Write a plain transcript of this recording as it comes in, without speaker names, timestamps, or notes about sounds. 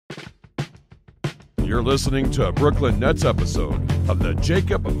You're listening to a Brooklyn Nets episode of the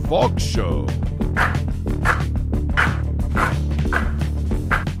Jacob Valk Show.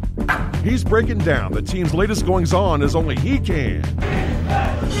 He's breaking down the team's latest goings-on as only he can.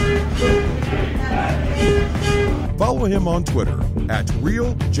 Follow him on Twitter at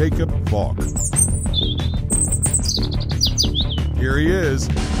RealJacobValk. Here he is,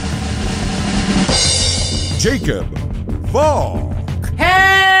 Jacob Valk.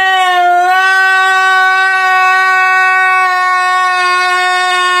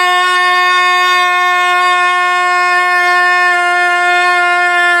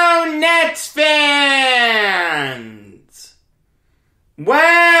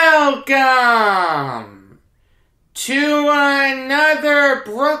 Welcome to another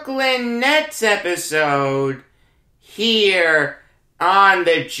Brooklyn Nets episode here on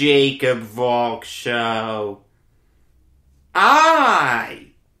the Jacob Valk Show. I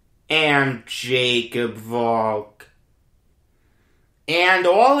am Jacob Valk, and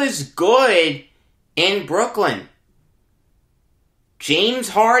all is good in Brooklyn. James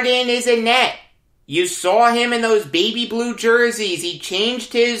Harden is a Net. You saw him in those baby blue jerseys. He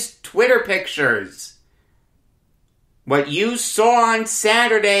changed his Twitter pictures. What you saw on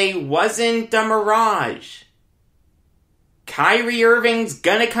Saturday wasn't a mirage. Kyrie Irving's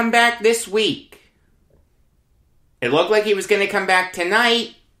gonna come back this week. It looked like he was gonna come back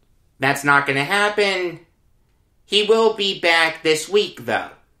tonight. That's not gonna happen. He will be back this week, though.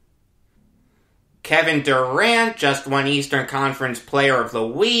 Kevin Durant just won Eastern Conference Player of the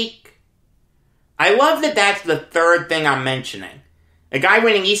Week. I love that that's the third thing I'm mentioning. A guy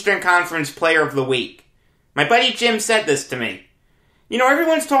winning Eastern Conference Player of the Week. My buddy Jim said this to me. You know,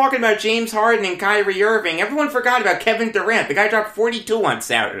 everyone's talking about James Harden and Kyrie Irving. Everyone forgot about Kevin Durant. The guy dropped 42 on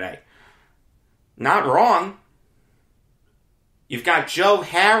Saturday. Not wrong. You've got Joe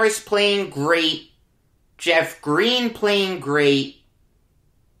Harris playing great. Jeff Green playing great.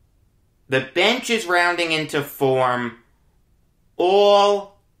 The bench is rounding into form.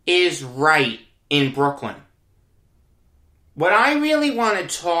 All is right in Brooklyn. What I really want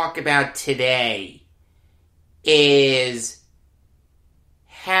to talk about today is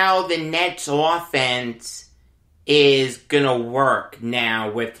how the Nets offense is going to work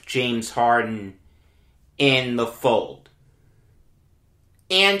now with James Harden in the fold.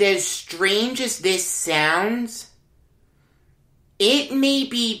 And as strange as this sounds, it may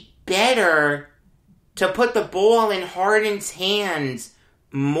be better to put the ball in Harden's hands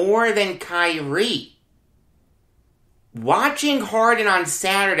more than Kyrie. Watching Harden on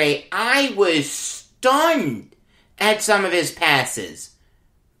Saturday, I was stunned at some of his passes.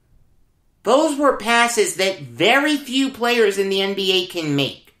 Those were passes that very few players in the NBA can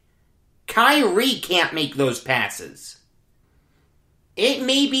make. Kyrie can't make those passes. It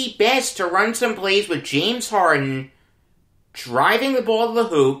may be best to run some plays with James Harden driving the ball to the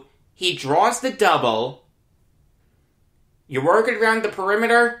hoop. He draws the double. You're working around the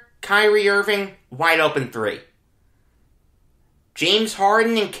perimeter, Kyrie Irving, wide open three. James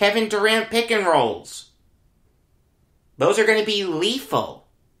Harden and Kevin Durant pick and rolls. Those are going to be lethal.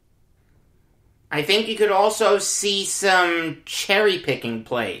 I think you could also see some cherry picking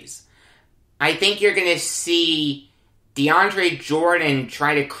plays. I think you're going to see DeAndre Jordan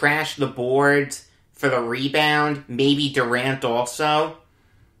try to crash the boards for the rebound. Maybe Durant also.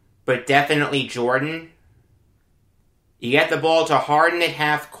 But definitely Jordan. You get the ball to Harden at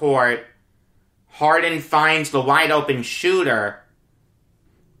half court. Harden finds the wide open shooter.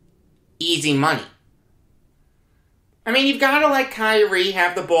 Easy money. I mean, you've got to let Kyrie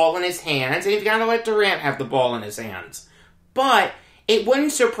have the ball in his hands, and you've got to let Durant have the ball in his hands. But it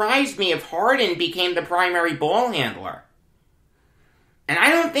wouldn't surprise me if Harden became the primary ball handler. And I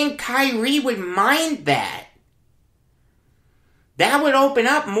don't think Kyrie would mind that. That would open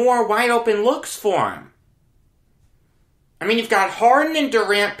up more wide open looks for him. I mean, you've got Harden and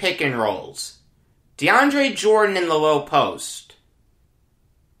Durant pick and rolls. DeAndre Jordan in the low post.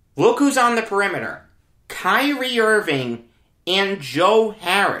 Look who's on the perimeter. Kyrie Irving and Joe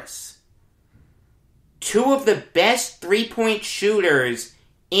Harris. Two of the best three-point shooters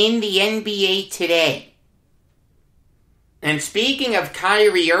in the NBA today. And speaking of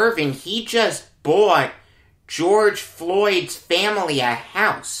Kyrie Irving, he just bought George Floyd's family a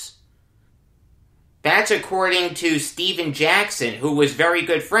house. That's according to Steven Jackson, who was very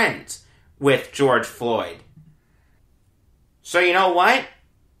good friends with George Floyd. So you know what?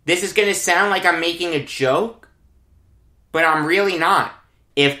 This is going to sound like I'm making a joke, but I'm really not.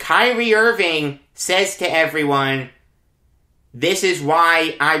 If Kyrie Irving says to everyone, this is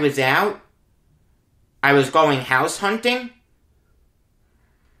why I was out, I was going house hunting,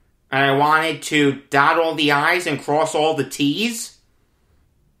 and I wanted to dot all the I's and cross all the T's?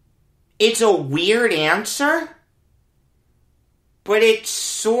 It's a weird answer, but it's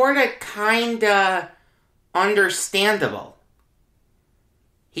sorta kinda understandable.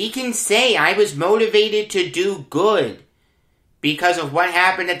 He can say, I was motivated to do good because of what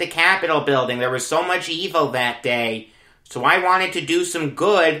happened at the Capitol building. There was so much evil that day, so I wanted to do some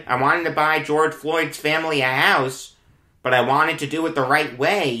good. I wanted to buy George Floyd's family a house, but I wanted to do it the right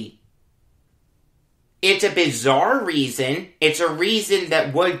way. It's a bizarre reason. It's a reason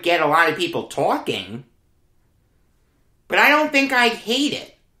that would get a lot of people talking, but I don't think I'd hate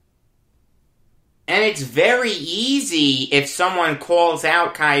it. And it's very easy if someone calls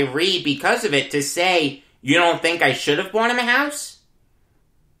out Kyrie because of it to say, you don't think I should have bought him a house?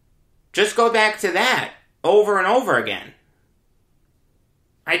 Just go back to that over and over again.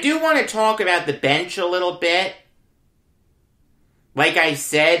 I do want to talk about the bench a little bit. Like I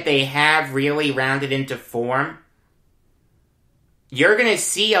said, they have really rounded into form. You're going to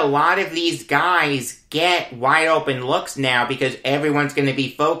see a lot of these guys get wide open looks now because everyone's going to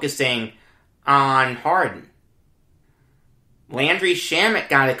be focusing on Harden. Landry Shamet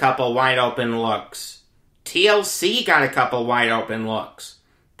got a couple wide open looks. TLC got a couple wide open looks.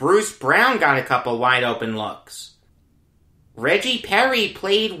 Bruce Brown got a couple wide open looks. Reggie Perry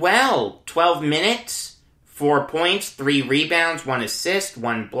played well. 12 minutes, 4 points, 3 rebounds, 1 assist,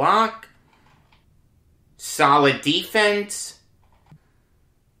 1 block. Solid defense.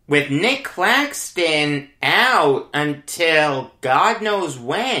 With Nick Claxton out until God knows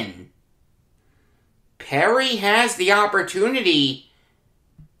when, Perry has the opportunity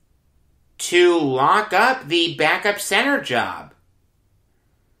to lock up the backup center job.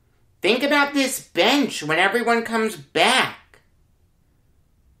 Think about this bench when everyone comes back.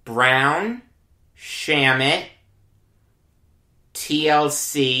 Brown, Shamet,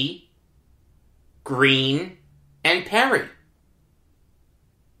 TLC, Green, and Perry.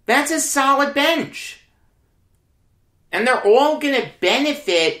 That's a solid bench. And they're all going to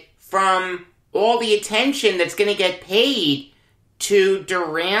benefit from all the attention that's going to get paid to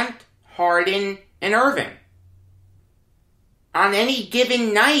Durant, Harden, and Irving. On any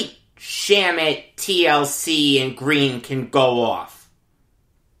given night, Shamet, TLC, and Green can go off.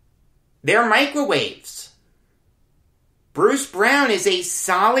 They're microwaves. Bruce Brown is a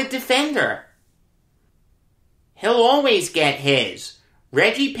solid defender. He'll always get his.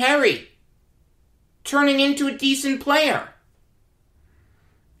 Reggie Perry, turning into a decent player.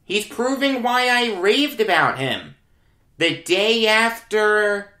 He's proving why I raved about him the day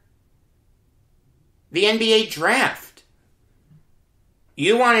after the NBA draft.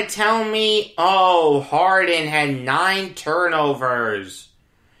 You want to tell me, oh, Harden had 9 turnovers.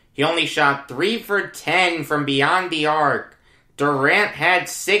 He only shot 3 for 10 from beyond the arc. Durant had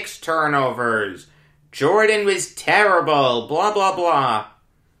 6 turnovers. Jordan was terrible, blah, blah, blah.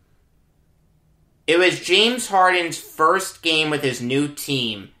 It was James Harden's first game with his new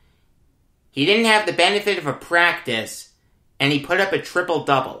team. He didn't have the benefit of a practice, and he put up a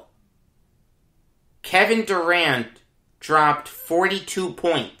triple-double. Kevin Durant dropped 42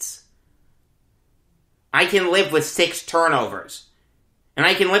 points. I can live with 6 turnovers. And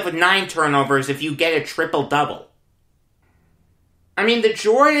I can live with 9 turnovers if you get a triple-double. I mean, the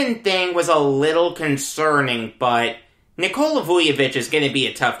Jordan thing was a little concerning, but Nikola Vujovic is going to be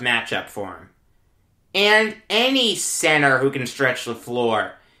a tough matchup for him. And any center who can stretch the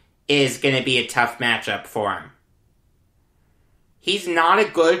floor is going to be a tough matchup for him. He's not a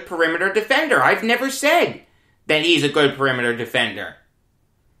good perimeter defender. I've never said that he's a good perimeter defender.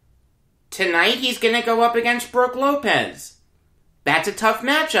 Tonight he's going to go up against Brook Lopez. That's a tough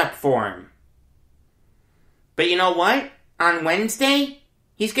matchup for him. But you know what? On Wednesday,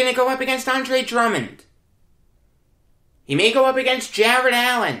 he's going to go up against Andre Drummond. He may go up against Jared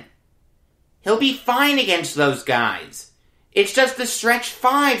Allen. He'll be fine against those guys. It's just the stretch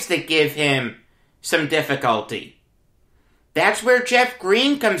fives that give him some difficulty. That's where Jeff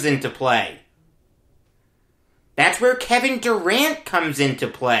Green comes into play. That's where Kevin Durant comes into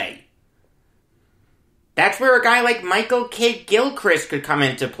play. That's where a guy like Michael Kidd-Gilchrist could come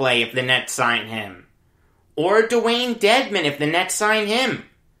into play if the Nets sign him. Or Dwayne Dedmon if the Nets sign him.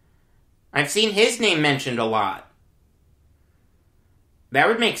 I've seen his name mentioned a lot. That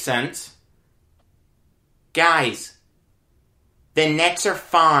would make sense. Guys, the Nets are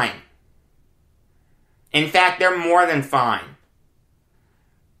fine. In fact, they're more than fine.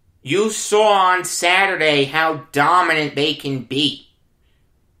 You saw on Saturday how dominant they can be.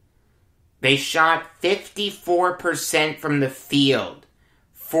 They shot 54% from the field,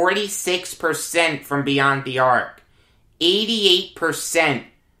 46% from beyond the arc, 88%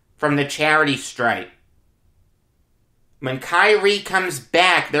 from the charity stripe. When Kyrie comes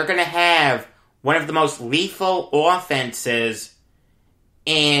back, they're going to have one of the most lethal offenses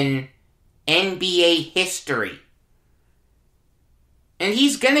in NBA history. And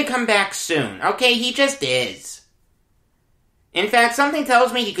he's going to come back soon. Okay, he just is. In fact, something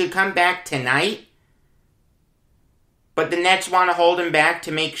tells me he could come back tonight. But the Nets want to hold him back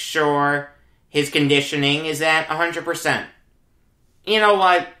to make sure his conditioning is at 100%. You know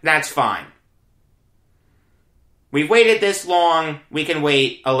what? That's fine. We've waited this long, we can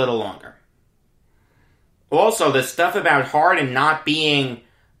wait a little longer. Also, the stuff about Harden not being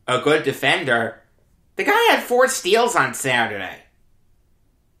a good defender, the guy had 4 steals on Saturday.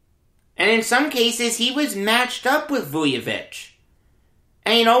 And in some cases, he was matched up with Vujovic.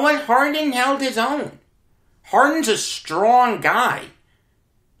 And you know what? Harden held his own. Harden's a strong guy.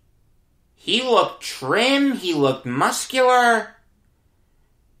 He looked trim, he looked muscular.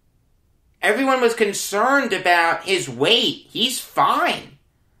 Everyone was concerned about his weight. He's fine.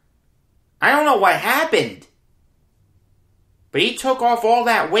 I don't know what happened. But he took off all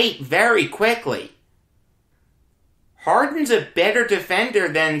that weight very quickly. Harden's a better defender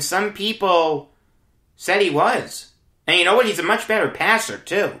than some people said he was. And you know what? He's a much better passer,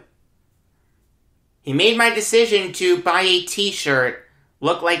 too. He made my decision to buy a t-shirt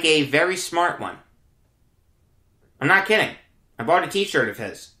look like a very smart one. I'm not kidding. I bought a t-shirt of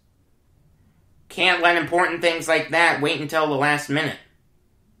his. Can't let important things like that wait until the last minute.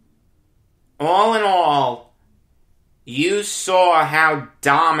 All in all, you saw how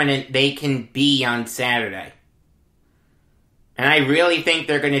dominant they can be on Saturday. And I really think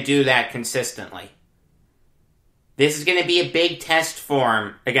they're going to do that consistently. This is going to be a big test for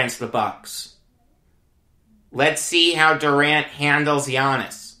him against the Bucks. Let's see how Durant handles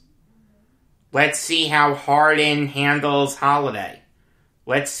Giannis. Let's see how Harden handles Holiday.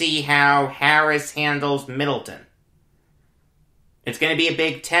 Let's see how Harris handles Middleton. It's going to be a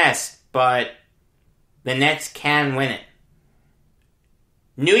big test, but the Nets can win it.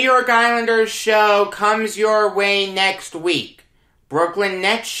 New York Islanders show comes your way next week. Brooklyn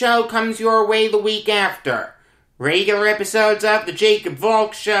Nets show comes your way the week after. Regular episodes of the Jacob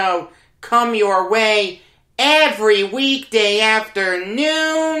Valk Show come your way every weekday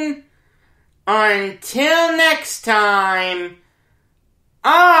afternoon. Until next time,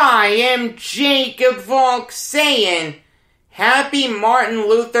 I am Jacob Valk saying Happy Martin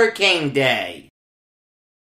Luther King Day.